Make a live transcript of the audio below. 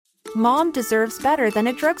Mom deserves better than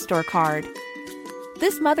a drugstore card.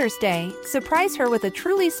 This Mother's Day, surprise her with a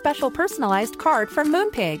truly special personalized card from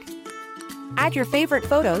Moonpig. Add your favorite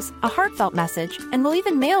photos, a heartfelt message, and we'll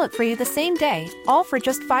even mail it for you the same day, all for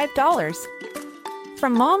just $5.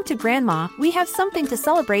 From mom to grandma, we have something to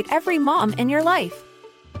celebrate every mom in your life.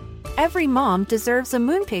 Every mom deserves a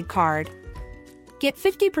Moonpig card. Get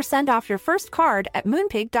 50% off your first card at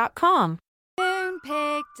moonpig.com.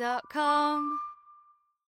 Moonpig.com.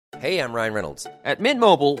 Hey, I'm Ryan Reynolds. At Mint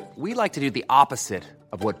Mobile, we like to do the opposite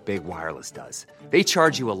of what Big Wireless does. They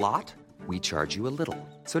charge you a lot, we charge you a little.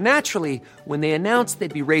 So naturally, when they announced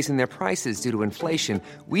they'd be raising their prices due to inflation,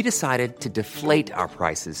 we decided to deflate our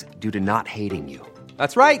prices due to not hating you.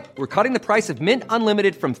 That's right. We're cutting the price of Mint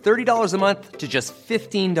Unlimited from $30 a month to just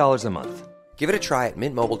 $15 a month. Give it a try at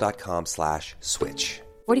mintmobile.com/switch.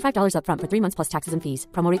 $45 up front for 3 months plus taxes and fees.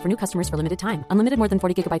 Promo rate for new customers for limited time. Unlimited more than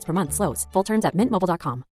 40 gigabytes per month slows. Full terms at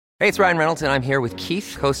mintmobile.com. Hey, it's Ryan Reynolds, and I'm here with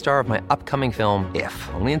Keith, co-star of my upcoming film,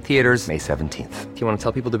 If, only in theaters May 17th. Do you want to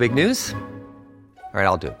tell people the big news? All right,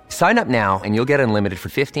 I'll do it. Sign up now and you'll get unlimited for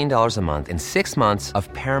 $15 a month and 6 months of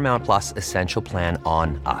Paramount Plus Essential Plan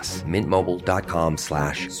on us.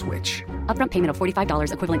 mintmobile.com/switch. Upfront payment of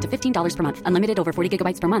 $45 equivalent to $15 per month. Unlimited over 40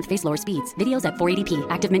 gigabytes per month. Face lower speeds. Videos at 480p.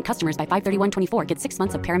 Active Mint customers by 531.24 get 6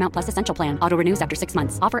 months of Paramount Plus Essential Plan. Auto renews after 6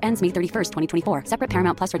 months. Offer ends May 31st, 2024. Separate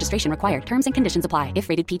Paramount Plus registration required. Terms and conditions apply if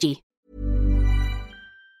rated PG.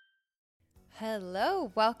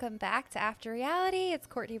 Hello, welcome back to After Reality. It's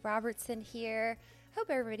Courtney Robertson here. Hope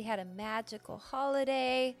everybody had a magical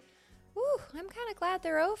holiday. Woo, I'm kind of glad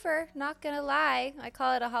they're over, not gonna lie. I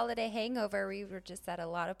call it a holiday hangover. We were just at a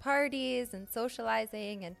lot of parties and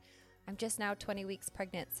socializing, and I'm just now 20 weeks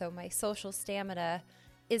pregnant, so my social stamina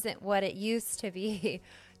isn't what it used to be.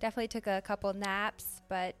 Definitely took a couple naps,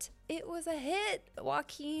 but it was a hit.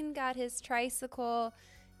 Joaquin got his tricycle,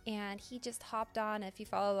 and he just hopped on. If you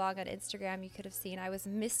follow along on Instagram, you could have seen I was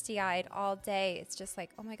misty-eyed all day. It's just like,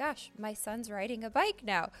 oh my gosh, my son's riding a bike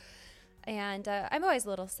now. And I'm always a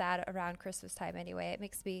little sad around Christmas time anyway. It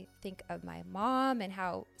makes me think of my mom and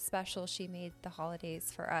how special she made the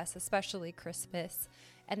holidays for us, especially Christmas.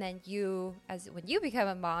 And then when you become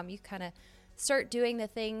a mom, you kind of start doing the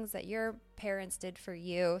things that your parents did for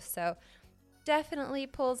you. So definitely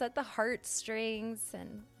pulls at the heartstrings.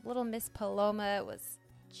 And little Miss Paloma was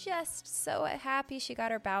just so happy she got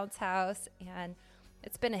her bounce house, and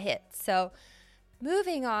it's been a hit. So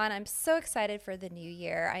moving on, I'm so excited for the new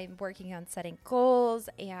year. I'm working on setting goals,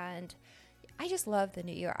 and I just love the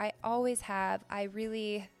new year. I always have. I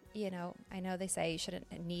really, I know they say you shouldn't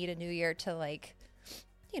need a new year to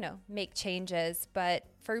make changes, but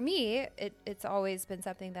for me, it's always been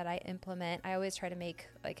something that I implement. I always try to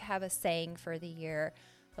have a saying for the year.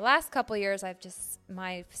 The last couple years,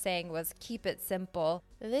 my saying was keep it simple.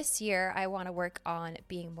 This year, I want to work on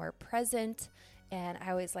being more present. And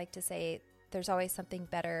I always like to say there's always something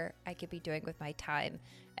better I could be doing with my time.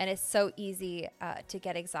 And it's so easy to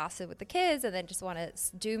get exhausted with the kids and then just want to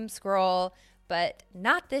doom scroll. But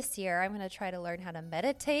not this year. I'm going to try to learn how to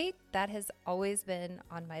meditate. That has always been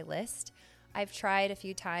on my list. I've tried a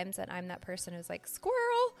few times, and I'm that person who's like,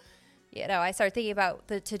 squirrel. I start thinking about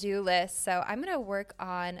the to-do list. So I'm going to work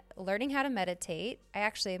on learning how to meditate. I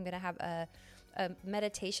actually am going to have a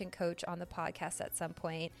meditation coach on the podcast at some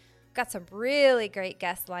point. Got some really great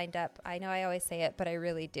guests lined up. I know I always say it, but I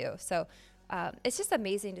really do. So it's just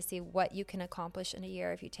amazing to see what you can accomplish in a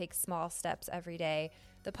year if you take small steps every day.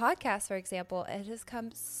 The podcast, for example, it has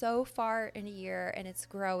come so far in a year, and it's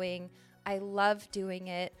growing. I love doing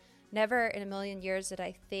it. Never in a million years did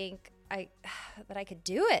I think that I could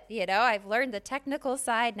do it. I've learned the technical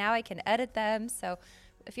side. Now I can edit them. So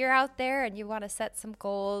if you're out there and you want to set some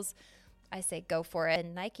goals, I say go for it.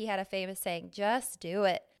 And Nike had a famous saying, just do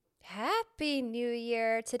it. Happy New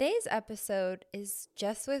Year. Today's episode is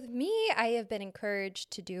just with me. I have been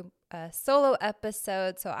encouraged to do a solo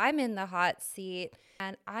episode, so I'm in the hot seat,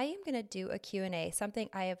 and I am going to do a Q&A, something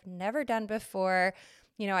I have never done before.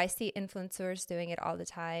 I see influencers doing it all the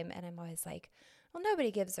time, and I'm always like, well,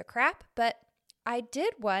 nobody gives a crap, but I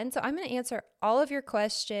did one. So I'm going to answer all of your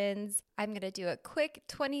questions. I'm going to do a quick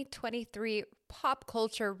 2023 pop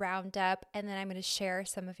culture roundup, and then I'm going to share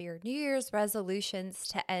some of your New Year's resolutions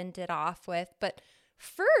to end it off with. But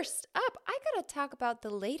first up, I got to talk about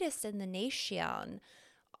the latest in the nation.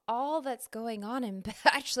 All that's going on in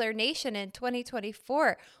Bachelor Nation in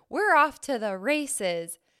 2024. We're off to the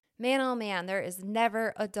races. Man, oh man, there is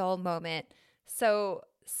never a dull moment. So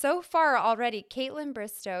far already, Caitlin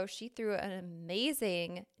Bristow, she threw an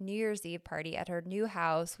amazing New Year's Eve party at her new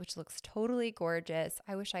house, which looks totally gorgeous.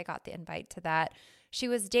 I wish I got the invite to that. She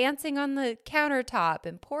was dancing on the countertop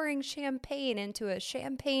and pouring champagne into a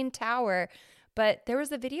champagne tower. But there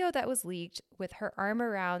was a video that was leaked with her arm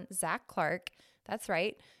around Zach Clark. That's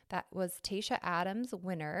right. That was Tayshia Adams'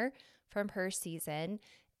 winner from her season.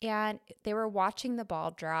 And they were watching the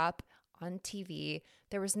ball drop on TV.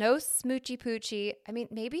 There was no smoochy poochie. I mean,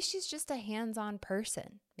 maybe she's just a hands-on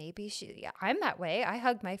person. I'm that way. I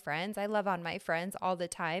hug my friends. I love on my friends all the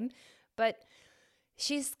time. But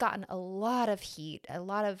she's gotten a lot of heat, a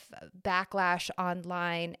lot of backlash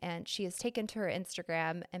online, and she has taken to her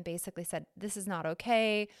Instagram and basically said, this is not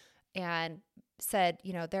okay, and said,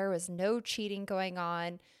 there was no cheating going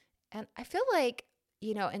on. And I feel like,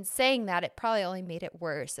 in saying that, it probably only made it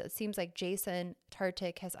worse. It seems like Jason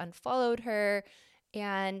Tartick has unfollowed her,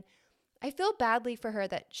 and I feel badly for her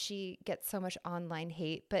that she gets so much online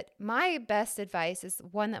hate. But my best advice is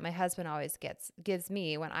one that my husband always gives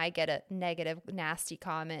me when I get a negative, nasty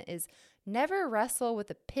comment is never wrestle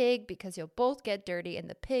with a pig because you'll both get dirty and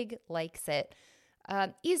the pig likes it.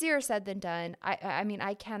 Easier said than done. I mean,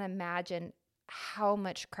 I can't imagine how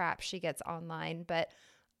much crap she gets online, but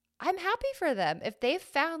I'm happy for them. If they've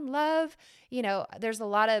found love, there's a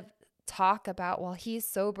lot of talk about, well, he's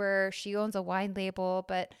sober, she owns a wine label,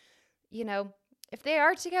 but if they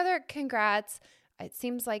are together, congrats. It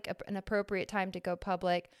seems like an appropriate time to go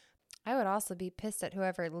public. I would also be pissed at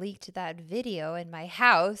whoever leaked that video in my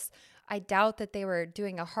house. I doubt that they were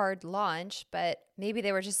doing a hard launch, but maybe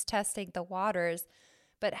they were just testing the waters.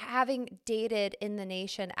 But having dated in the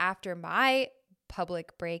nation after my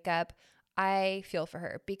public breakup, I feel for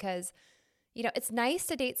her because, it's nice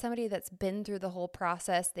to date somebody that's been through the whole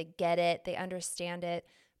process. They get it. They understand it.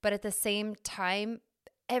 But at the same time,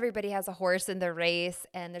 everybody has a horse in the race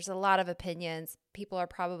and there's a lot of opinions. People are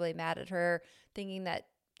probably mad at her thinking that,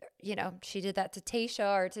 she did that to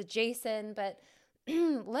Tayshia or to Jason, but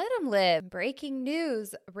let them live. Breaking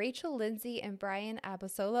news. Rachel Lindsay and Brian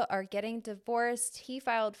Abasola are getting divorced. He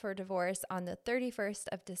filed for divorce on the 31st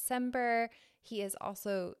of December. He is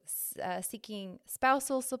also seeking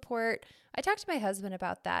spousal support. I talked to my husband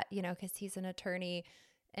about that, because he's an attorney.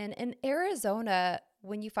 And in Arizona,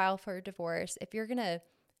 when you file for a divorce, if you're going to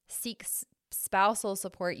seek spousal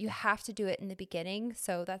support, you have to do it in the beginning.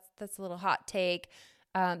 So that's a little hot take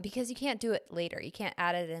because you can't do it later. You can't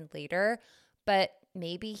add it in later. But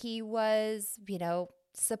maybe he was,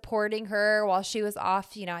 supporting her while she was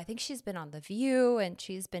off. I think she's been on The View and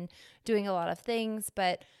she's been doing a lot of things.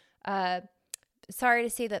 But sorry to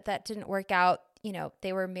say that didn't work out.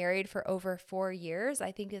 They were married for over 4 years.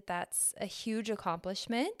 I think that's a huge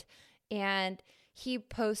accomplishment. And he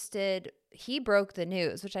broke the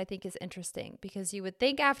news, which I think is interesting because you would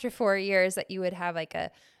think after 4 years that you would have like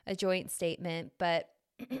a joint statement. But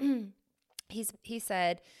he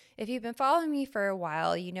said, if you've been following me for a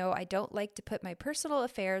while, I don't like to put my personal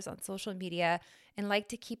affairs on social media and like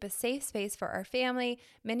to keep a safe space for our family.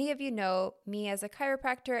 Many of you know me as a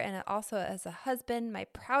chiropractor and also as a husband, my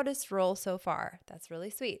proudest role so far. That's really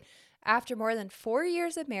sweet. After more than 4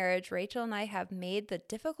 years of marriage, Rachel and I have made the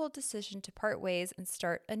difficult decision to part ways and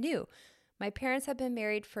start anew. My parents have been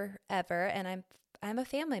married forever and I'm a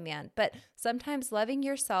family man, but sometimes loving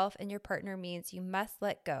yourself and your partner means you must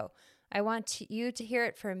let go. I want you to hear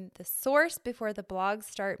it from the source before the blogs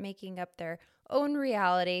start making up their own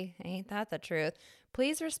reality. Ain't that the truth?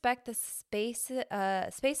 Please respect the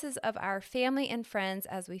spaces of our family and friends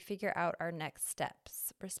as we figure out our next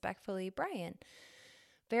steps. Respectfully, Brian.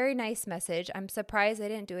 Very nice message. I'm surprised I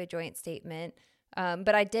didn't do a joint statement.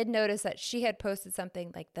 But I did notice that she had posted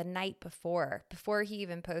something like the night before he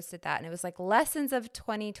even posted that. And it was like lessons of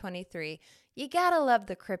 2023. You gotta love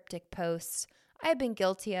the cryptic posts. I've been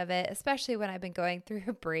guilty of it, especially when I've been going through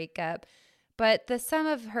a breakup. But the sum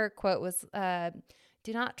of her quote was,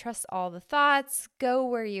 do not trust all the thoughts. Go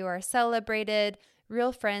where you are celebrated.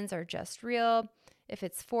 Real friends are just real. If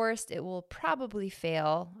it's forced, it will probably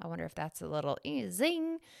fail. I wonder if that's a little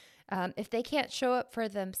zing. If they can't show up for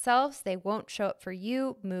themselves, they won't show up for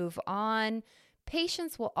you. Move on.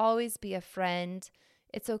 Patience will always be a friend.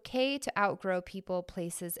 It's okay to outgrow people,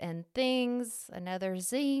 places, and things. Another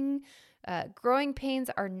zing. Growing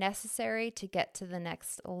pains are necessary to get to the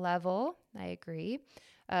next level. I agree.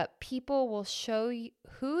 People will show you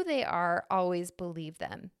who they are. Always believe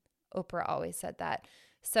them. Oprah always said that.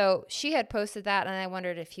 So she had posted that, and I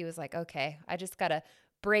wondered if he was like, okay, I just got to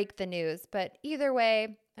break the news. But either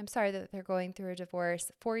way, I'm sorry that they're going through a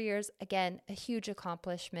divorce. 4 years, again, a huge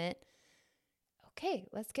accomplishment. Okay,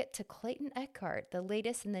 let's get to Clayton Eckhart, the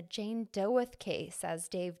latest in the Jane Doeth case, as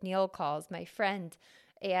Dave Neal calls my friend.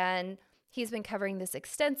 And he's been covering this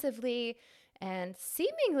extensively, and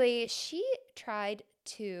seemingly she tried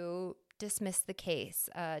to dismissed the case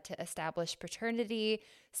to establish paternity,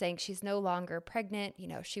 saying she's no longer pregnant.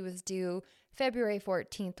 She was due February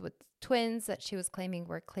 14th with twins that she was claiming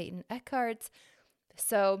were Clayton Eckhart's.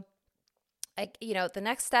 So, the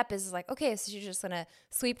next step is like, okay, so she's just going to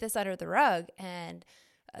sweep this under the rug. And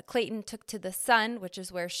Clayton took to The Sun, which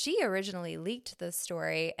is where she originally leaked the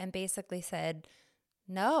story, and basically said,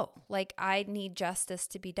 no, I need justice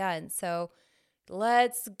to be done. So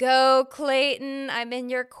let's go, Clayton. I'm in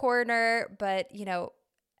your corner. But,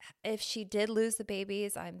 if she did lose the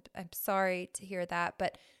babies, I'm sorry to hear that.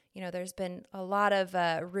 But, there's been a lot of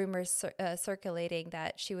rumors circulating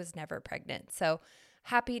that she was never pregnant. So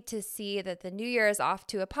happy to see that the new year is off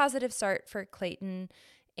to a positive start for Clayton.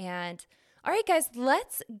 And all right, guys,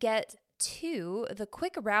 let's get to the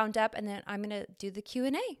quick roundup, and then I'm going to do the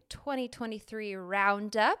Q&A 2023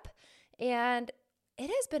 roundup. And it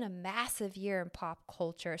has been a massive year in pop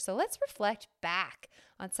culture. So let's reflect back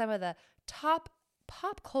on some of the top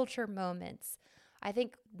pop culture moments. I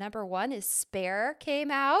think number one is Spare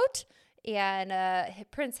came out, and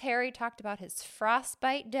Prince Harry talked about his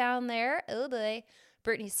frostbite down there. Oh boy.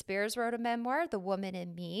 Britney Spears wrote a memoir, The Woman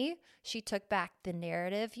in Me. She took back the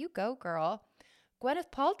narrative. You go, girl. Gwyneth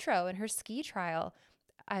Paltrow in her ski trial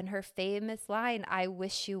and her famous line, I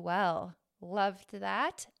wish you well. Loved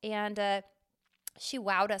that. And she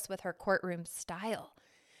wowed us with her courtroom style.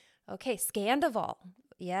 Okay, Scandival.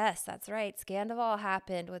 Yes, that's right. Scandival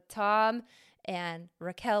happened with Tom and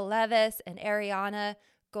Raquel Leviss and Ariana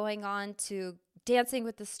going on to Dancing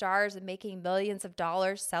with the Stars and making millions of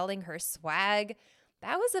dollars selling her swag.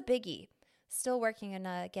 That was a biggie. Still working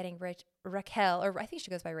on getting Raquel, or I think she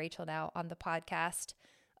goes by Rachel now, on the podcast.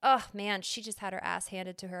 Oh, man, she just had her ass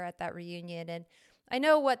handed to her at that reunion. And I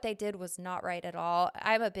know what they did was not right at all.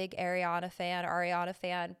 I'm a big Ariana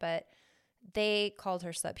fan, but they called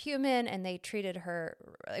her subhuman and they treated her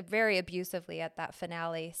very abusively at that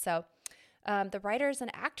finale. So the writers and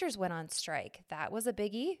actors went on strike. That was a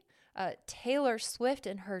biggie. Taylor Swift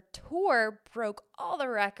and her tour broke all the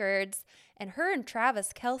records, and her and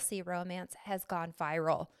Travis Kelce romance has gone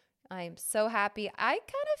viral. I'm so happy. I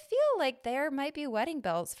kind of feel like there might be wedding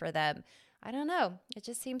bells for them. I don't know. It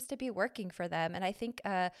just seems to be working for them. And I think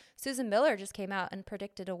Susan Miller just came out and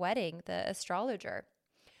predicted a wedding, the astrologer.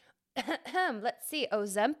 Let's see.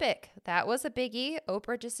 Ozempic. That was a biggie.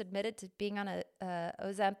 Oprah just admitted to being on a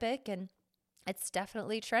Ozempic, and it's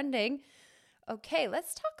definitely trending. Okay,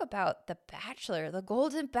 let's talk about The Bachelor, the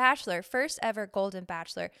Golden Bachelor, first ever Golden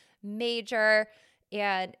Bachelor, major.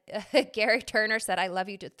 And Gary Turner said, I love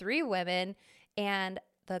you to 3 women. And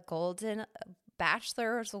the Golden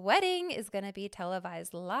Bachelor's wedding is going to be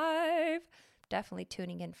televised live. Definitely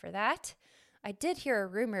tuning in for that. I did hear a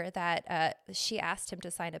rumor that she asked him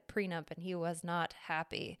to sign a prenup and he was not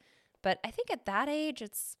happy. But I think at that age,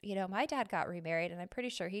 it's, my dad got remarried and I'm pretty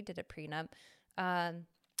sure he did a prenup.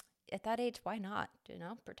 At that age, why not?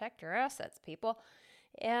 Protect your assets, people.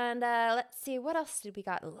 And let's see, what else did we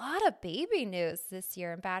got? A lot of baby news this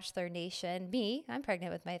year in Bachelor Nation. I'm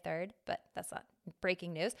pregnant with my 3rd, but that's not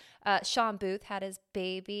breaking news. Sean Booth had his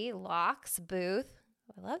baby, Locks Booth.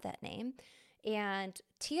 I love that name. And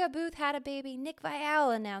Tia Booth had a baby. Nick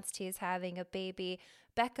Viall announced he's having a baby.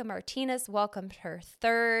 Becca Martinez welcomed her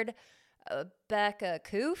 3rd. Becca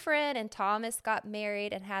Kufrin and Thomas got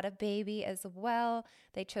married and had a baby as well.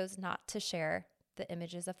 They chose not to share the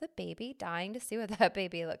images of the baby, dying to see what that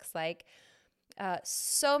baby looks like.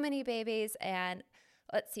 So many babies. And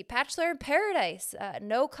let's see, Bachelor in Paradise.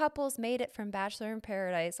 No couples made it from Bachelor in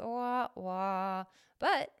Paradise. Wah, wah.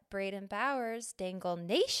 But Braden Bowers, Dangle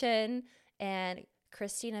Nation, and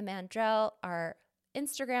Christina Mandrell are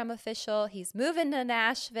Instagram official. He's moving to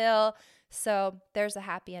Nashville. So there's a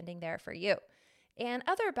happy ending there for you. And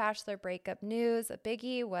other Bachelor breakup news, a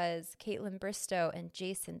biggie was Caitlin Bristow and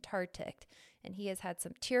Jason Tartick. And he has had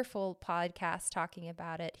some tearful podcasts talking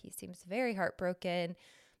about it. He seems very heartbroken.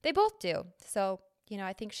 They both do. So,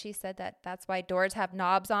 I think she said that that's why doors have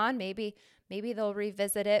knobs on. Maybe they'll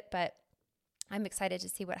revisit it, but I'm excited to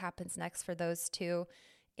see what happens next for those two.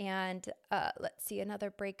 And let's see, another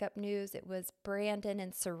breakup news. It was Brandon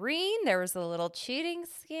and Serene. There was a little cheating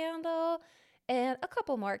scandal and a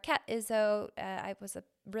couple more. Kat Izzo, I was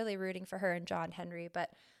really rooting for her and John Henry,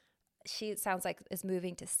 but she sounds like is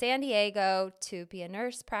moving to San Diego to be a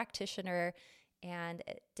nurse practitioner, and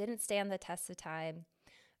it didn't stand the test of time.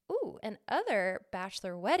 Ooh, and other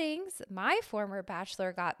Bachelor weddings. My former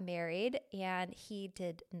Bachelor got married, and he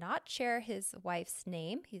did not share his wife's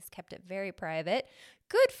name. He's kept it very private.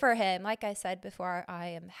 Good for him. Like I said before, I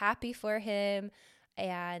am happy for him,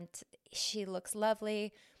 and she looks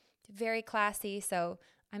lovely, very classy. So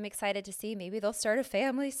I'm excited to see maybe they'll start a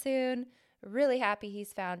family soon. Really happy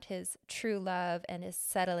he's found his true love and is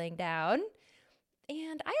settling down.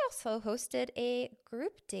 And I also hosted a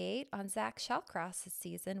group date on Zach Shallcross's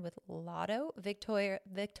season with Lotto, Victoria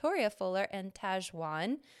Fuller, and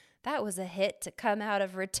Tajwan. That was a hit to come out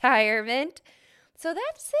of retirement. So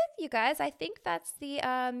that's it, you guys. I think that's the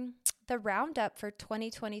roundup for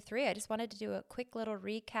 2023. I just wanted to do a quick little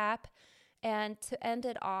recap. And to end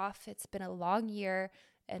it off, it's been a long year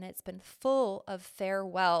and it's been full of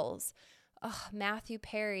farewells. Oh, Matthew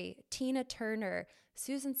Perry, Tina Turner,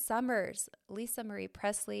 Susan Summers, Lisa Marie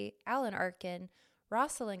Presley, Alan Arkin,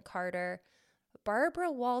 Rosalind Carter,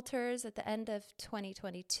 Barbara Walters at the end of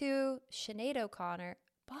 2022, Sinead O'Connor,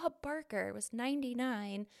 Bob Barker was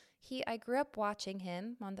 99. I grew up watching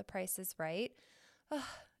him on The Price is Right.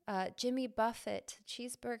 Jimmy Buffett,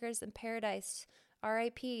 Cheeseburgers in Paradise,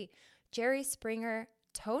 R.I.P., Jerry Springer,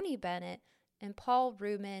 Tony Bennett, and Paul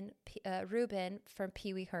Rubin from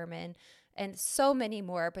Pee Wee Herman, and so many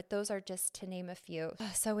more, but those are just to name a few.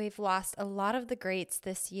 So we've lost a lot of the greats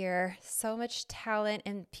this year. So much talent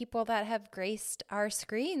and people that have graced our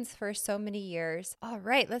screens for so many years. All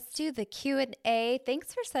right, let's do the Q&A.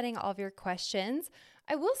 Thanks for sending all of your questions.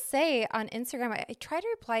 I will say on Instagram, I try to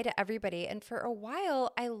reply to everybody, and for a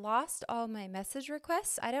while, I lost all my message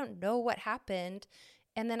requests. I don't know what happened,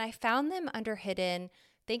 and then I found them under hidden.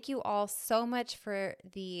 Thank you all so much for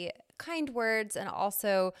the kind words. And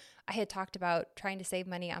also, I had talked about trying to save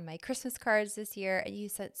money on my Christmas cards this year, and you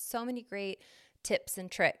sent so many great tips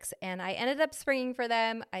and tricks. And I ended up springing for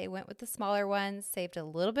them. I went with the smaller ones, saved a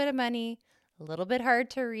little bit of money, a little bit hard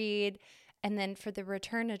to read. And then for the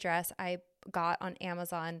return address, I got on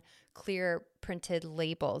Amazon clear printed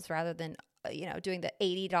labels rather than doing the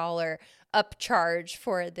 $80 upcharge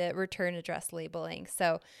for the return address labeling.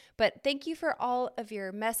 But thank you for all of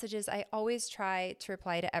your messages. I always try to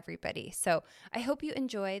reply to everybody. So I hope you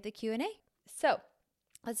enjoy the Q&A. So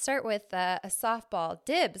let's start with a softball.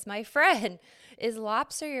 Dibs, my friend, is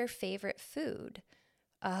lobster your favorite food?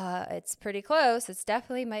 It's pretty close. It's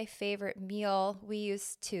definitely my favorite meal. We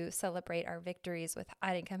used to celebrate our victories with,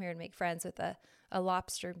 I didn't come here to make friends, with a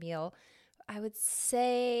lobster meal. I would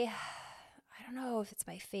say, I don't know if it's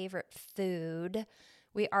my favorite food.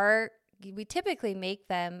 We typically make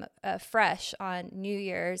them fresh on New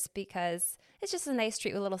Year's because it's just a nice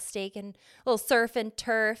treat with a little steak and a little surf and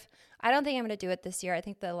turf. I don't think I'm going to do it this year. I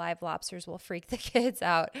think the live lobsters will freak the kids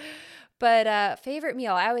out. But favorite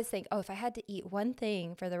meal, I always think, if I had to eat one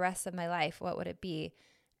thing for the rest of my life, what would it be?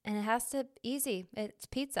 And it has to be easy. It's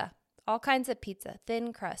pizza. All kinds of pizza.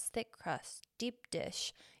 Thin crust, thick crust, deep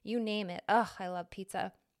dish, you name it. Oh, I love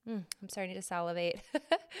pizza. I'm starting to salivate.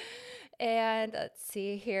 And let's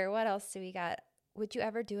see here. What else do we got? Would you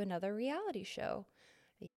ever do another reality show?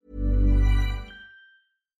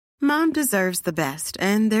 Mom deserves the best,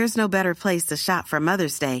 and there's no better place to shop for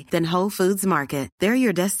Mother's Day than Whole Foods Market. They're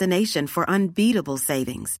your destination for unbeatable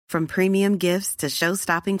savings, from premium gifts to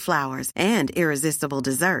show-stopping flowers and irresistible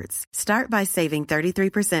desserts. Start by saving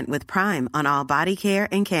 33% with Prime on all body care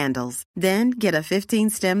and candles. Then get a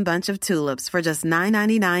 15-stem bunch of tulips for just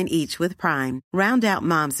 $9.99 each with Prime. Round out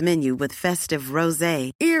Mom's menu with festive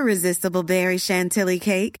rosé, irresistible berry chantilly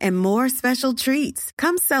cake, and more special treats.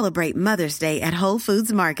 Come celebrate Mother's Day at Whole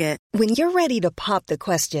Foods Market. When you're ready to pop the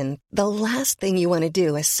question, the last thing you want to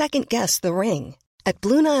do is second-guess the ring. At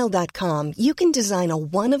BlueNile.com, you can design a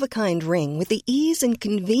one-of-a-kind ring with the ease and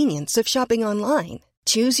convenience of shopping online.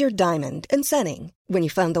 Choose your diamond and setting. When you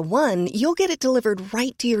find the one, you'll get it delivered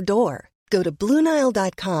right to your door. Go to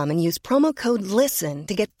BlueNile.com and use promo code LISTEN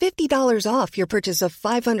to get $50 off your purchase of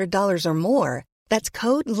 $500 or more. That's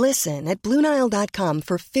code LISTEN at BlueNile.com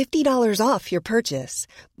for $50 off your purchase.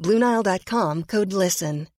 BlueNile.com, code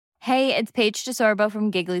LISTEN. Hey, it's Paige DeSorbo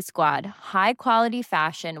from Giggly Squad. High quality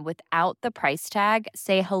fashion without the price tag.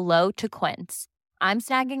 Say hello to Quince. I'm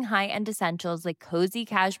snagging high-end essentials like cozy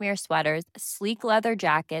cashmere sweaters, sleek leather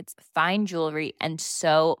jackets, fine jewelry, and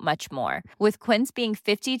so much more. With Quince being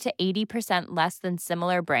 50 to 80% less than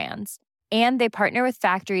similar brands. And they partner with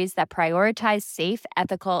factories that prioritize safe,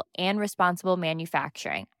 ethical, and responsible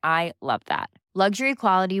manufacturing. I love that. Luxury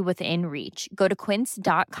quality within reach. Go to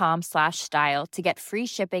quince.com/style to get free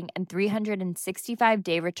shipping and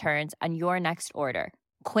 365-day returns on your next order.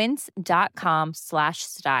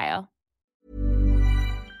 Quince.com/style.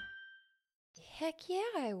 Heck yeah,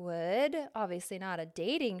 I would. Obviously not a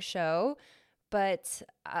dating show, but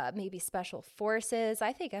maybe special forces.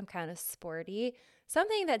 I think I'm kind of sporty.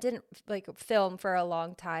 Something that didn't film for a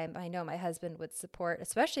long time. I know my husband would support,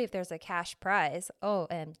 especially if there's a cash prize.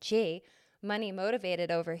 OMG, money motivated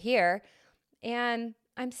over here. And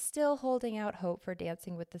I'm still holding out hope for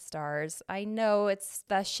Dancing with the Stars. I know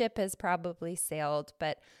the ship has probably sailed,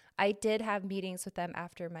 but I did have meetings with them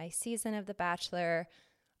after my season of The Bachelor.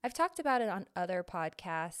 I've talked about it on other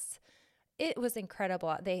podcasts. It was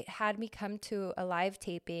incredible. They had me come to a live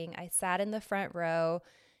taping. I sat in the front row,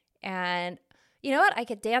 and you know what? I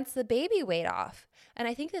could dance the baby weight off. And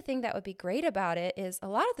I think the thing that would be great about it is a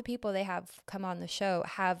lot of the people they have come on the show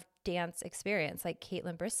have dance experience, like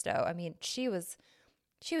Caitlin Bristow. I mean, she was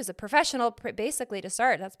a professional basically to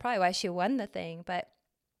start. That's probably why she won the thing. But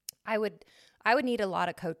I would need a lot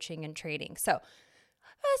of coaching and training. So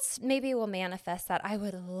maybe we'll manifest that. I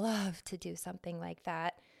would love to do something like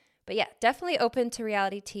that. But yeah, definitely open to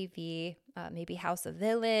reality TV, maybe House of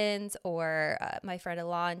Villains, or my friend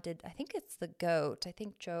Alon did, I think it's The GOAT. I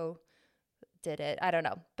think Joe did it. I don't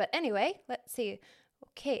know. But anyway, let's see.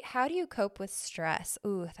 Okay, how do you cope with stress?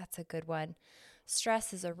 Ooh, that's a good one.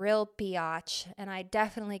 Stress is a real biatch, and I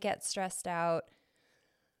definitely get stressed out.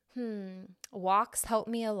 Walks help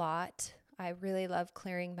me a lot. I really love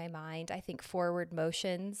clearing my mind. I think forward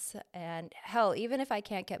motions, and hell, even if I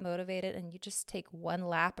can't get motivated and you just take one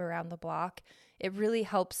lap around the block, it really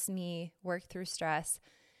helps me work through stress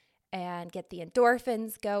and get the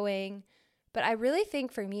endorphins going. But I really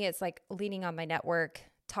think for me, it's like leaning on my network,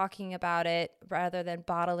 talking about it rather than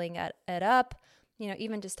bottling it up. You know,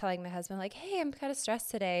 even just telling my husband like, hey, I'm kind of stressed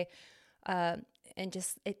today. And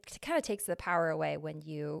just, it kind of takes the power away when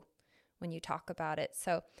you talk about it.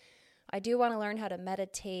 So I do want to learn how to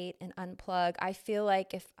meditate and unplug. I feel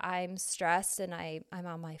like if I'm stressed and I'm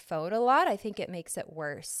on my phone a lot, I think it makes it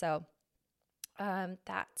worse. So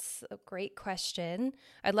that's a great question.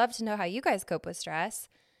 I'd love to know how you guys cope with stress.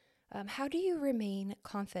 How do you remain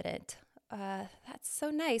confident? That's so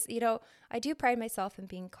nice. You know, I do pride myself in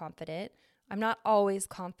being confident. I'm not always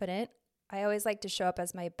confident. I always like to show up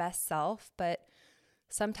as my best self, but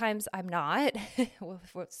sometimes I'm not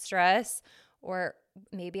with stress, or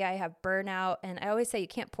maybe I have burnout. And I always say you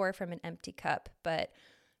can't pour from an empty cup, but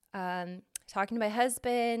talking to my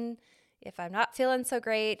husband, if I'm not feeling so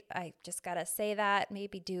great, I just got to say that,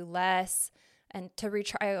 maybe do less. And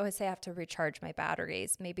I always say I have to recharge my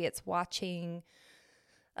batteries. Maybe it's watching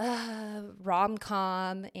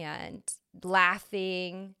rom-com and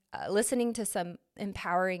laughing, listening to some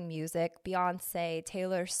empowering music, Beyonce,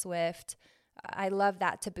 Taylor Swift. I love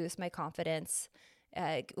that to boost my confidence.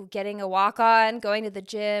 Getting a walk on, going to the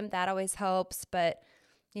gym, that always helps. But,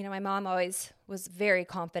 you know, my mom always was very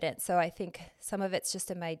confident. So I think some of it's just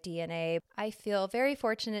in my DNA. I feel very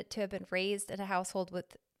fortunate to have been raised in a household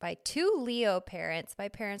by two Leo parents. My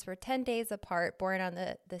parents were 10 days apart, born on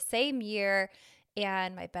the same year.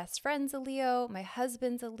 And my best friend's a Leo. My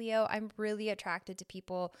husband's a Leo. I'm really attracted to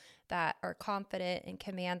people that are confident and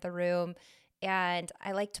command the room. And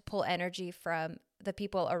I like to pull energy from the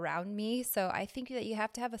people around me. So I think that you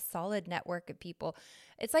have to have a solid network of people.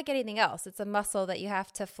 It's like anything else. It's a muscle that you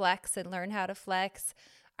have to flex and learn how to flex.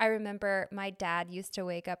 I remember my dad used to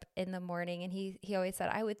wake up in the morning and he always said,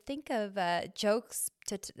 I would think of jokes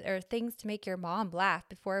or things to make your mom laugh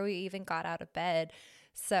before we even got out of bed.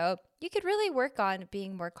 So you could really work on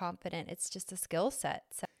being more confident. It's just a skill set.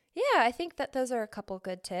 So yeah, I think that those are a couple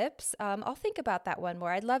good tips. I'll think about that one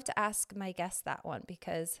more. I'd love to ask my guests that one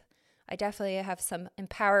because I definitely have some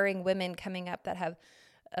empowering women coming up that have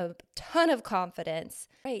a ton of confidence.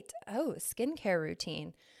 Right. Oh, skincare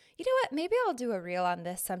routine. You know what? Maybe I'll do a reel on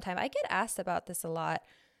this sometime. I get asked about this a lot.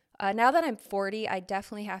 Now that I'm 40, I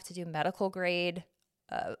definitely have to do medical grade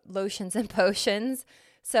lotions and potions.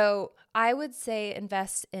 So I would say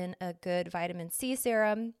invest in a good vitamin C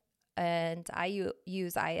serum, and I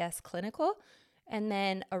use IS Clinical, and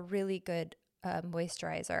then a really good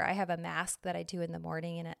moisturizer. I have a mask that I do in the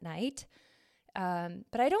morning and at night.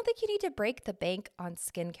 But I don't think you need to break the bank on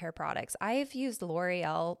skincare products. I've used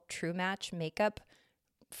L'Oreal True Match makeup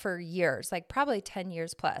for years, like probably 10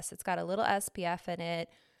 years plus. It's got a little SPF in it.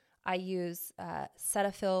 I use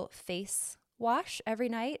Cetaphil face wash every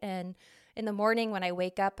night, and in the morning when I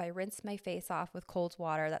wake up, I rinse my face off with cold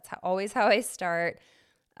water. That's always how I start.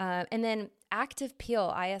 And then Active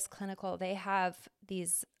Peel, IS Clinical, they have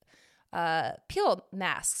these peel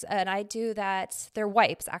masks, and I do that. They're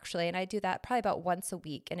wipes actually, and I do that probably about once a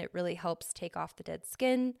week, and it really helps take off the dead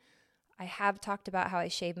skin. I have talked about how I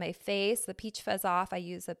shave my face, the peach fuzz off. I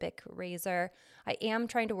use a Bic razor. I am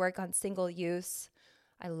trying to work on single use.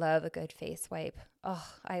 I love a good face wipe. Oh,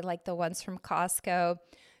 I like the ones from Costco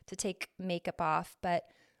to take makeup off, but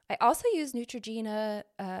I also use Neutrogena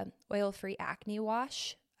oil-free acne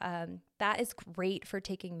wash. That is great for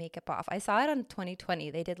taking makeup off. I saw it on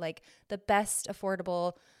 2020. They did like the best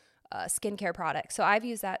affordable skincare product. So I've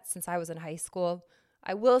used that since I was in high school.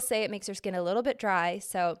 I will say it makes your skin a little bit dry,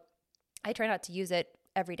 so I try not to use it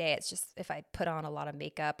every day. It's just if I put on a lot of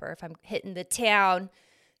makeup or if I'm hitting the town.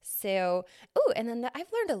 So, and then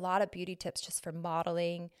I've learned a lot of beauty tips just for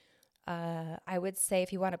modeling. I would say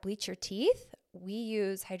if you want to bleach your teeth, we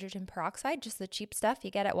use hydrogen peroxide, just the cheap stuff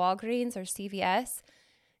you get at Walgreens or CVS.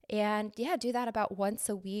 And yeah, do that about once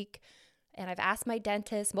a week. And I've asked my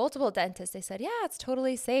dentist, multiple dentists, they said, yeah, it's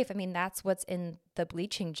totally safe. I mean, that's what's in the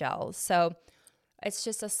bleaching gels. So it's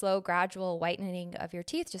just a slow, gradual whitening of your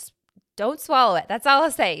teeth. Just don't swallow it. That's all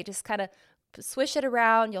I'll say. You just kind of swish it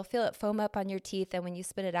around. You'll feel it foam up on your teeth. And when you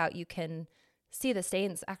spit it out, you can see the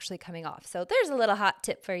stains actually coming off. So there's a little hot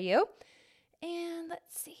tip for you. And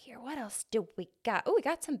let's see here. What else do we got? Oh, we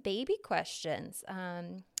got some baby questions.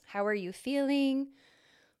 How are you feeling?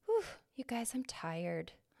 Whew, you guys, I'm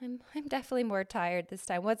tired. I'm definitely more tired this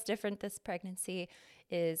time. What's different this pregnancy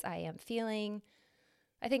is I am feeling,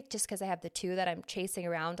 I think just because I have the two that I'm chasing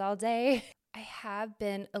around all day, I have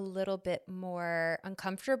been a little bit more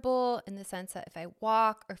uncomfortable in the sense that if I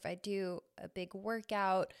walk or if I do a big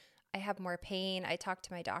workout, I have more pain. I talked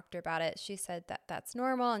to my doctor about it. She said that that's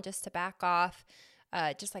normal and just to back off,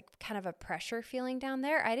 just like kind of a pressure feeling down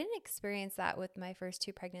there. I didn't experience that with my first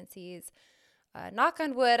two pregnancies. Knock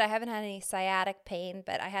on wood, I haven't had any sciatic pain,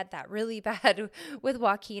 but I had that really bad with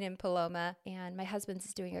Joaquin and Paloma. And my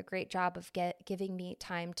husband's doing a great job of giving me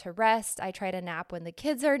time to rest. I try to nap when the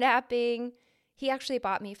kids are napping. He actually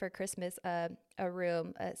bought me for Christmas a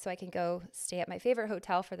room so I can go stay at my favorite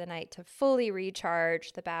hotel for the night to fully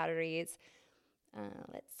recharge the batteries.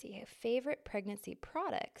 Let's see, favorite pregnancy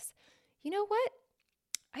products. You know what?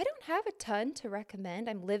 I don't have a ton to recommend.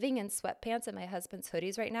 I'm living in sweatpants and my husband's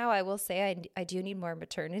hoodies right now. I will say I do need more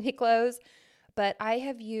maternity clothes, but I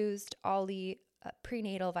have used Ollie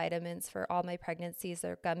prenatal vitamins for all my pregnancies.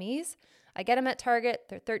 They're gummies. I get them at Target.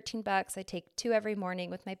 They're $13. I take 2 every morning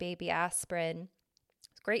with my baby aspirin.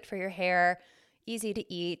 It's great for your hair, easy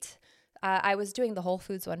to eat. I was doing the Whole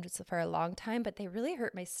Foods ones for a long time, but they really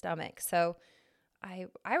hurt my stomach. So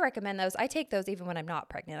I recommend those. I take those even when I'm not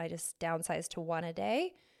pregnant. I just downsize to 1 a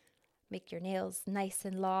day. Make your nails nice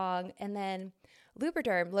and long. And then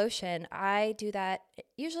Lubriderm lotion, I do that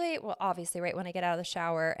usually, well, obviously right when I get out of the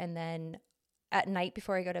shower, and then at night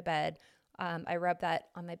before I go to bed, I rub that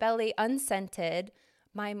on my belly, unscented.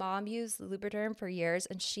 My mom used Lubriderm for years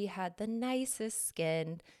and she had the nicest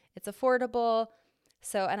skin. It's affordable.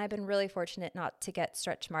 So, and I've been really fortunate not to get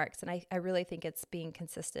stretch marks. And I really think it's being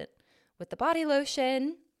consistent with the body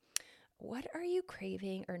lotion. What are you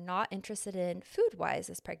craving or not interested in food-wise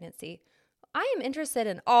this pregnancy? I am interested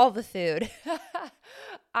in all the food.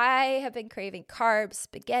 I have been craving carbs,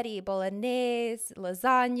 spaghetti, bolognese,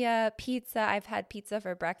 lasagna, pizza. I've had pizza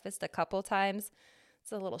for breakfast a couple times.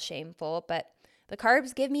 It's a little shameful, but the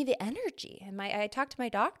carbs give me the energy. And I talked to my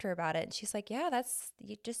doctor about it, and she's like, yeah,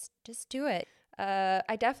 you just do it.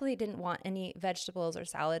 I definitely didn't want any vegetables or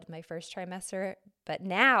salad my first trimester, but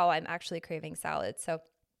now I'm actually craving salad. So,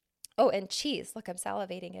 and cheese. Look, I'm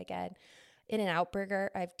salivating again. In-N-Out burger,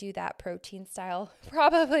 I do that protein style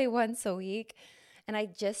probably once a week. And I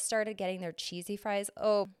just started getting their cheesy fries.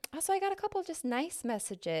 Oh, also I got a couple of just nice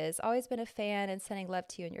messages. Always been a fan and sending love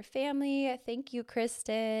to you and your family. Thank you,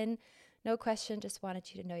 Kristen. No question, just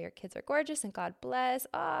wanted you to know your kids are gorgeous and God bless.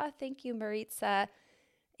 Thank you, Maritza.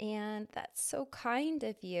 And that's so kind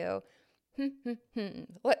of you.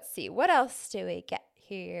 Let's see, what else do we get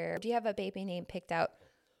here? Do you have a baby name picked out?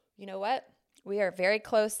 You know what? We are very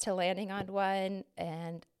close to landing on one,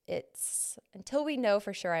 and it's until we know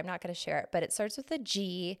for sure, I'm not going to share it, but it starts with a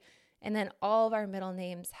G, and then all of our middle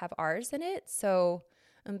names have R's in it. So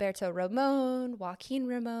Umberto Ramon, Joaquin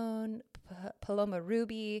Ramon, Paloma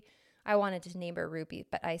Ruby. I wanted to name her Ruby,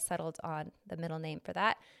 but I settled on the middle name for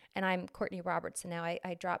that. And I'm Courtney Robertson now.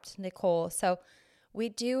 I dropped Nicole. So we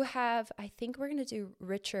do have, I think we're going to do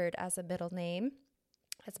Richard as a middle name.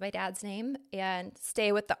 That's my dad's name, and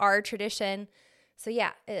stay with the R tradition. So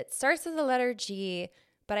yeah, it starts with the letter G,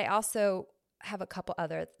 but I also have a couple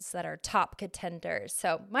others that are top contenders.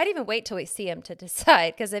 So might even wait till we see him to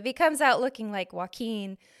decide, because if he comes out looking like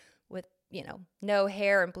Joaquin with, no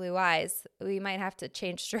hair and blue eyes, we might have to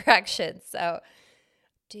change direction. So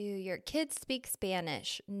do your kids speak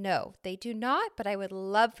Spanish? No, they do not, but I would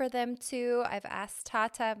love for them to. I've asked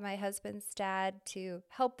Tata, my husband's dad, to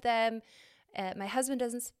help them. My husband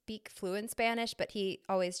doesn't speak fluent Spanish, but he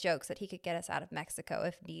always jokes that he could get us out of Mexico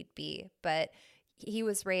if need be. But he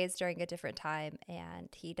was raised during a different time, and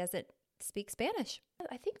he doesn't speak Spanish.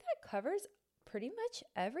 I think that covers pretty much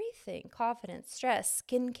everything. Confidence, stress,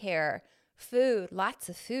 skincare, food, lots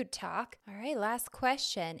of food talk. All right, last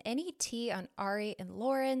question. Any tea on Ari and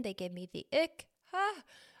Lauren? They gave me the ick.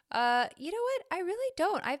 You know what? I really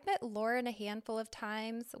don't. I've met Lauren a handful of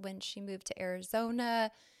times when she moved to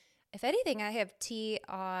Arizona. If anything, I have tea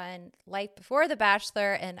on life before The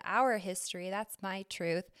Bachelor and our history. That's my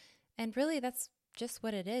truth. And really, that's just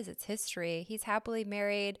what it is. It's history. He's happily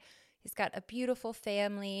married. He's got a beautiful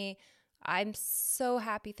family. I'm so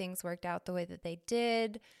happy things worked out the way that they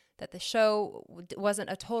did, that the show wasn't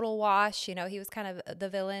a total wash. You know, he was kind of the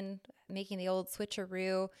villain making the old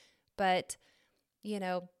switcheroo. But, you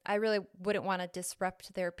know, I really wouldn't want to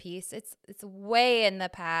disrupt their peace. It's way in the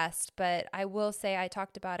past, but I will say I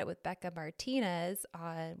talked about it with Becca Martinez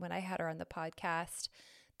when I had her on the podcast,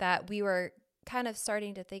 that we were kind of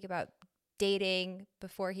starting to think about dating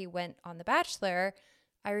before he went on The Bachelor.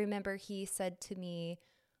 I remember he said to me,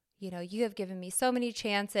 you know, you have given me so many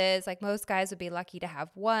chances. Like most guys would be lucky to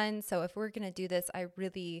have one. So if we're going to do this, I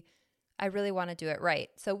really want to do it right.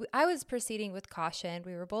 So I was proceeding with caution.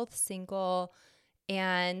 We were both single.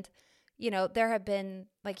 And, you know, there have been,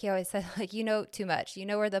 like he always said, like, you know too much. You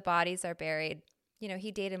know where the bodies are buried. You know,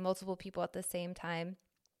 he dated multiple people at the same time.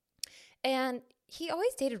 And he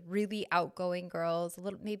always dated really outgoing girls,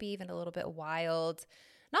 maybe even a little bit wild.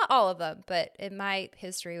 Not all of them, but in my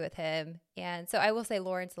history with him. And so I will say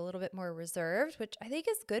Lauren's a little bit more reserved, which I think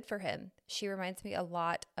is good for him. She reminds me a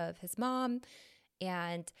lot of his mom.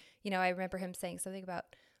 And, you know, I remember him saying something about,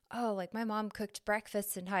 oh, like my mom cooked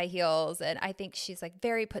breakfast in high heels. And I think she's like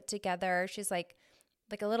very put together. She's like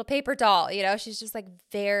a little paper doll, you know, she's just like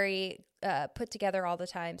very put together all the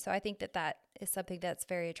time. So I think that is something that's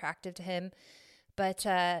very attractive to him. But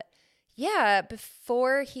yeah,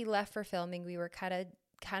 before he left for filming, we were kind of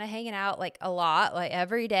hanging out like a lot, like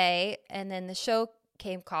every day. And then the show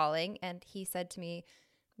came calling and he said to me,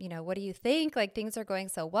 you know, what do you think? Like things are going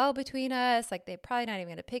so well between us. Like they're probably not even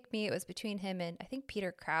going to pick me. It was between him and I think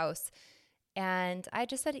Peter Krause. And I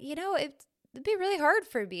just said, you know, it'd be really hard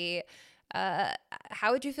for me.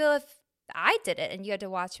 How would you feel if I did it and you had to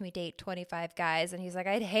watch me date 25 guys? And he's like,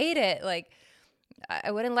 I'd hate it. Like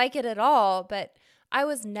I wouldn't like it at all. But I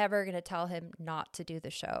was never going to tell him not to do the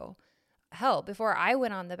show. Hell, before I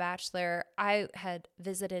went on The Bachelor, I had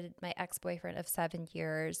visited my ex-boyfriend of 7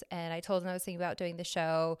 years and I told him I was thinking about doing the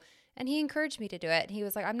show and he encouraged me to do it. And he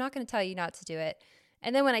was like, I'm not going to tell you not to do it.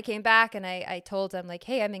 And then when I came back and I told him like,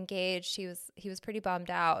 hey, I'm engaged, he was pretty bummed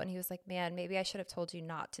out and he was like, man, maybe I should have told you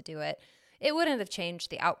not to do it. It wouldn't have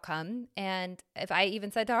changed the outcome. And if I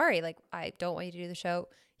even said to Ari, like, I don't want you to do the show,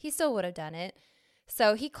 he still would have done it.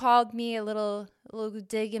 So he called me a little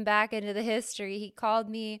digging back into the history. He called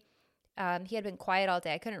me. He had been quiet all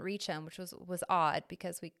day. I couldn't reach him, which was odd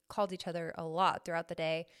because we called each other a lot throughout the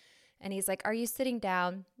day. And he's like, are you sitting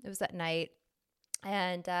down? It was at night.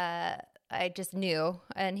 And I just knew.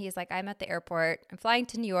 And he's like, I'm at the airport. I'm flying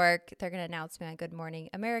to New York. They're going to announce me on Good Morning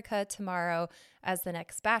America tomorrow as the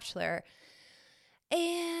next Bachelor.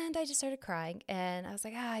 And I just started crying. And I was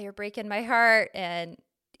like, you're breaking my heart. And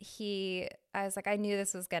I was like, I knew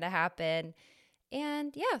this was going to happen.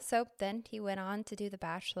 And yeah, so then he went on to do The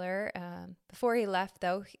Bachelor. Before he left,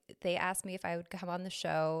 though, they asked me if I would come on the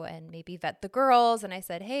show and maybe vet the girls. And I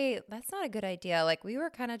said, hey, that's not a good idea. Like we were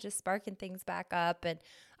kind of just sparking things back up. And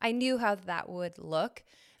I knew how that would look.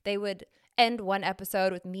 They would end one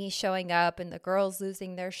episode with me showing up and the girls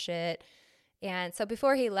losing their shit. And so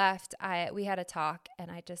before he left, we had a talk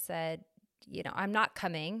and I just said, you know, I'm not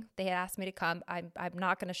coming. They had asked me to come. I'm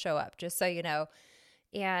not going to show up, just so you know.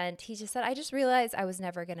 And he just said, I just realized I was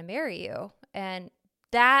never going to marry you. And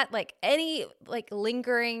that, like any like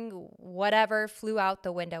lingering whatever flew out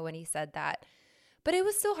the window when he said that. But it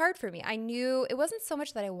was still hard for me. I knew it wasn't so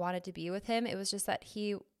much that I wanted to be with him. It was just that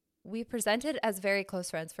we presented as very close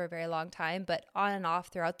friends for a very long time, but on and off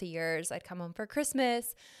throughout the years. I'd come home for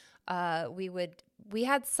Christmas. We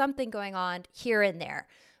had something going on here and there.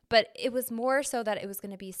 But it was more so that it was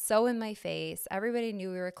going to be so in my face. Everybody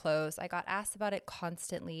knew we were close. I got asked about it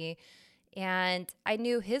constantly. And I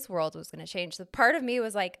knew his world was going to change. So part of me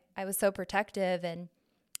was like, I was so protective and,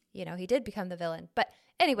 you know, he did become the villain. But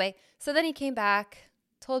anyway, so then he came back,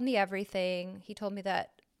 told me everything. He told me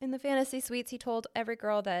that in the fantasy suites, he told every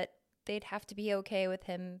girl that they'd have to be okay with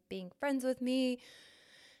him being friends with me.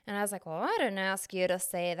 And I was like, well, I didn't ask you to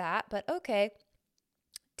say that, but okay.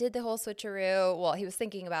 Did the whole switcheroo. Well, he was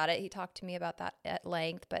thinking about it. He talked to me about that at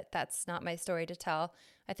length, but that's not my story to tell.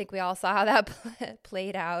 I think we all saw how that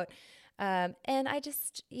played out. And I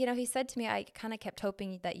just, you know, he said to me, I kind of kept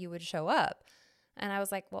hoping that you would show up. And I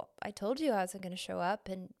was like, well, I told you I wasn't going to show up.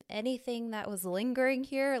 And anything that was lingering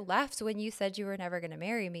here left when you said you were never going to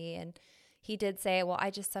marry me. And he did say, well, I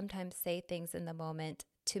just sometimes say things in the moment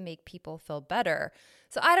to make people feel better.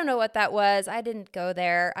 So I don't know what that was. I didn't go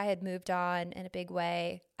there. I had moved on in a big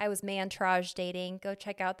way. I was mantrage dating. Go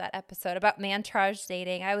check out that episode about mantrage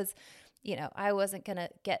dating. I wasn't going to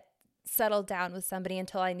get settled down with somebody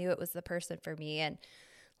until I knew it was the person for me. And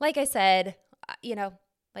like I said,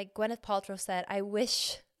 like Gwyneth Paltrow said, I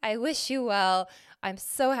wish you well. I'm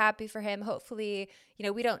so happy for him. Hopefully,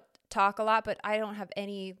 we don't talk a lot, but I don't have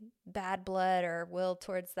any bad blood or will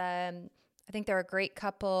towards them. I think they're a great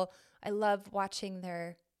couple. I love watching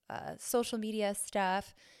their social media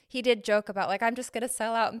stuff. He did joke about like, I'm just going to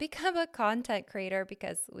sell out and become a content creator,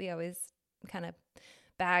 because we always kind of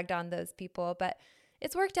bagged on those people, but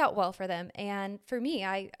it's worked out well for them. And for me,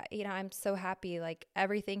 I'm so happy. Like,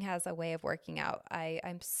 everything has a way of working out.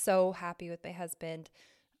 I'm so happy with my husband.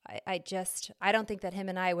 I don't think that him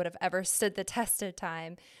and I would have ever stood the test of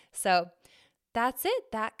time. So that's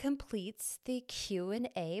it. That completes the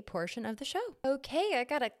Q&A portion of the show. Okay, I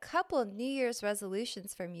got a couple New Year's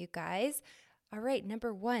resolutions from you guys. All right,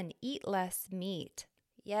 number 1, eat less meat.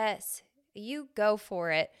 Yes, you go for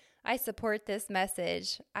it. I support this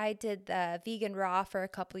message. I did the vegan raw for a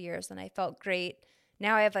couple years and I felt great.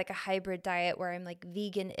 Now I have like a hybrid diet where I'm like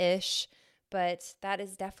vegan-ish, but that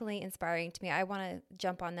is definitely inspiring to me. I want to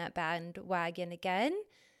jump on that bandwagon again.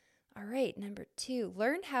 All right, number 2,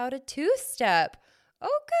 learn how to two-step.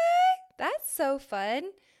 Okay, that's so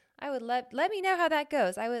fun. I would let me know how that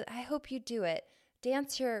goes. I hope you do it.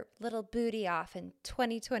 Dance your little booty off in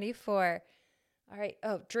 2024. All right.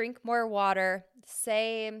 Oh, drink more water.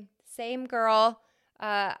 Same girl.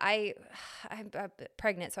 I'm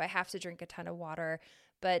pregnant, so I have to drink a ton of water.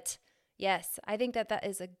 But yes, I think that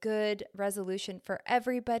is a good resolution for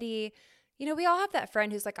everybody. We all have that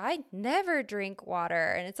friend who's like, I never drink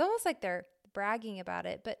water. And it's almost like they're bragging about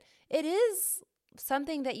it. But it is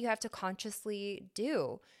something that you have to consciously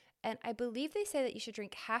do. And I believe they say that you should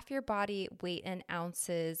drink half your body weight in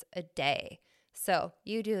ounces a day. So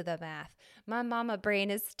you do the math. My mama brain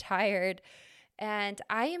is tired, and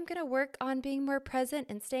I am going to work on being more present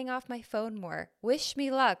and staying off my phone more. Wish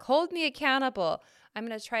me luck. Hold me accountable. I'm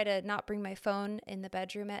going to try to not bring my phone in the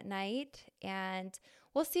bedroom at night, and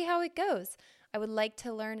we'll see how it goes. I would like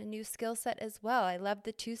to learn a new skill set as well. I love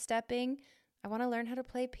the two-stepping. I want to learn how to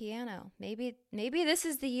play piano. Maybe this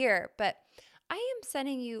is the year, but I am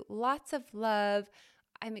sending you lots of love.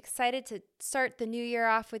 I'm excited to start the new year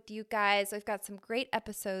off with you guys. We've got some great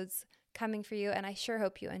episodes coming for you, and I sure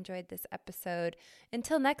hope you enjoyed this episode.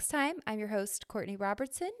 Until next time, I'm your host, Courtney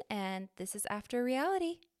Robertson, and this is After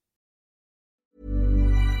Reality.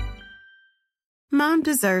 Mom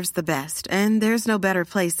deserves the best, and there's no better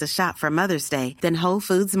place to shop for Mother's Day than Whole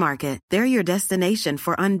Foods Market. They're your destination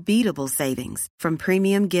for unbeatable savings, from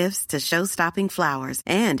premium gifts to show-stopping flowers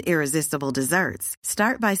and irresistible desserts.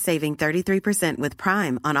 Start by saving 33% with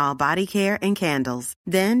Prime on all body care and candles.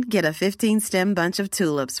 Then get a 15-stem bunch of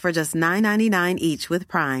tulips for just $9.99 each with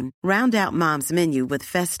Prime. Round out Mom's menu with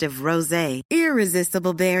festive rosé,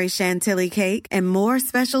 irresistible berry chantilly cake, and more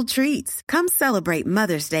special treats. Come celebrate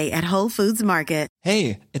Mother's Day at Whole Foods Market.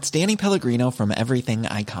 Hey, it's Danny Pellegrino from Everything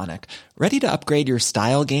Iconic. Ready to upgrade your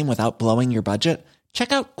style game without blowing your budget?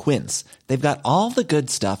 Check out Quince. They've got all the good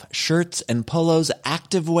stuff, shirts and polos,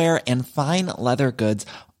 activewear, and fine leather goods,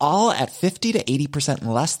 all at 50 to 80%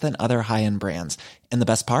 less than other high-end brands. And the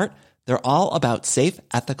best part? They're all about safe,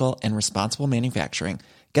 ethical, and responsible manufacturing.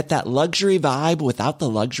 Get that luxury vibe without the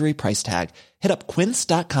luxury price tag. Hit up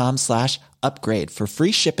quince.com/upgrade for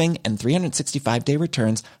free shipping and 365-day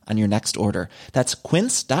returns on your next order. That's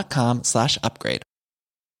quince.com/upgrade.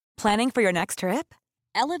 Planning for your next trip?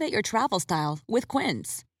 Elevate your travel style with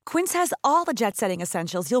Quince. Quince has all the jet-setting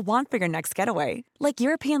essentials you'll want for your next getaway, like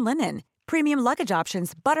European linen, premium luggage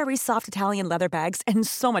options, buttery soft Italian leather bags, and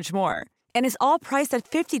so much more. And is all priced at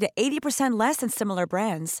 50 to 80% less than similar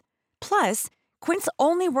brands. Plus, Quince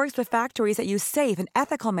only works with factories that use safe and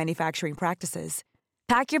ethical manufacturing practices.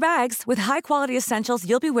 Pack your bags with high-quality essentials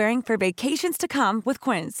you'll be wearing for vacations to come with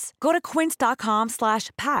Quince. Go to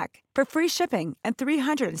quince.com/pack for free shipping and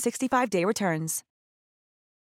 365-day returns.